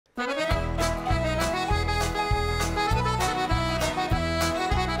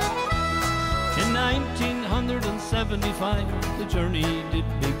75 the journey did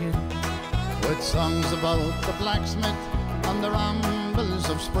begin, with songs about the blacksmith and the rambles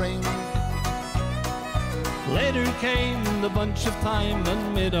of spring. Later came the bunch of time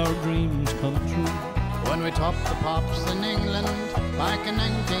and made our dreams come true, when we topped the pops in England back in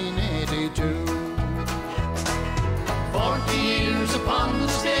 1982. 40 years upon the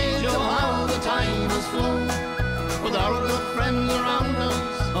stage, oh how the time has flown, with our good friends around us,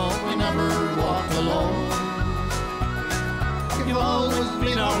 oh we never walk alone. You've always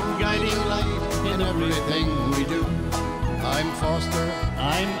been our guiding light in everything we do. I'm Foster,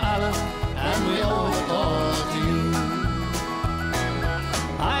 I'm Alan, and we owe it all to you.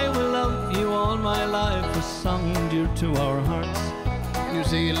 I will love you all my life, a song dear to our hearts. New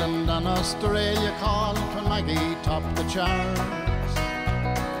Zealand and Australia called when Maggie topped the charts.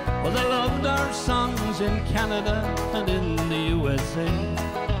 Well, they loved our songs in Canada and in the USA.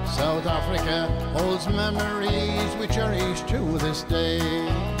 South Africa holds memories we cherish to this day.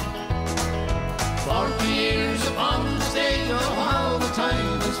 40 years upon the stage, oh how the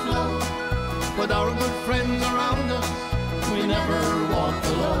time has flown, with our good friends around us, we never walked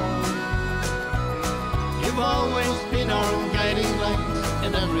alone. You've always been our guiding light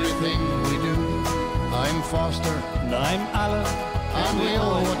in everything we do. I'm Foster, and I'm Alan, and we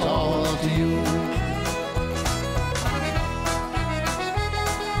owe it all to you.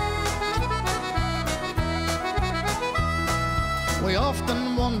 We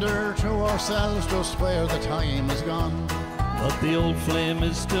often wonder to ourselves just where the time has gone, but the old flame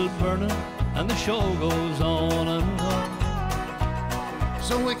is still burning and the show goes on and on.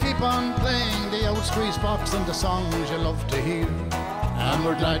 So we keep on playing the old squeeze box and the songs you love to hear, and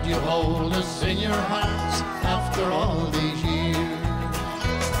we're glad you hold us in your hearts after all these years.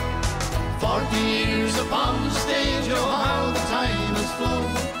 40 years upon the stage, oh how the time has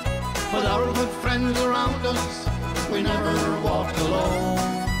flown, with our good friends around us, we never walked alone.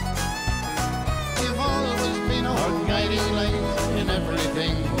 You've always been our guiding light in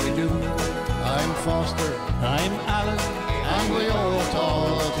everything we do. I'm Foster, I'm Alan, and we owe it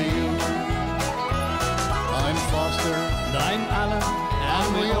all to you. I'm Foster, and I'm Alan,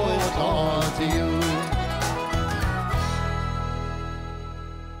 and we owe it all to you.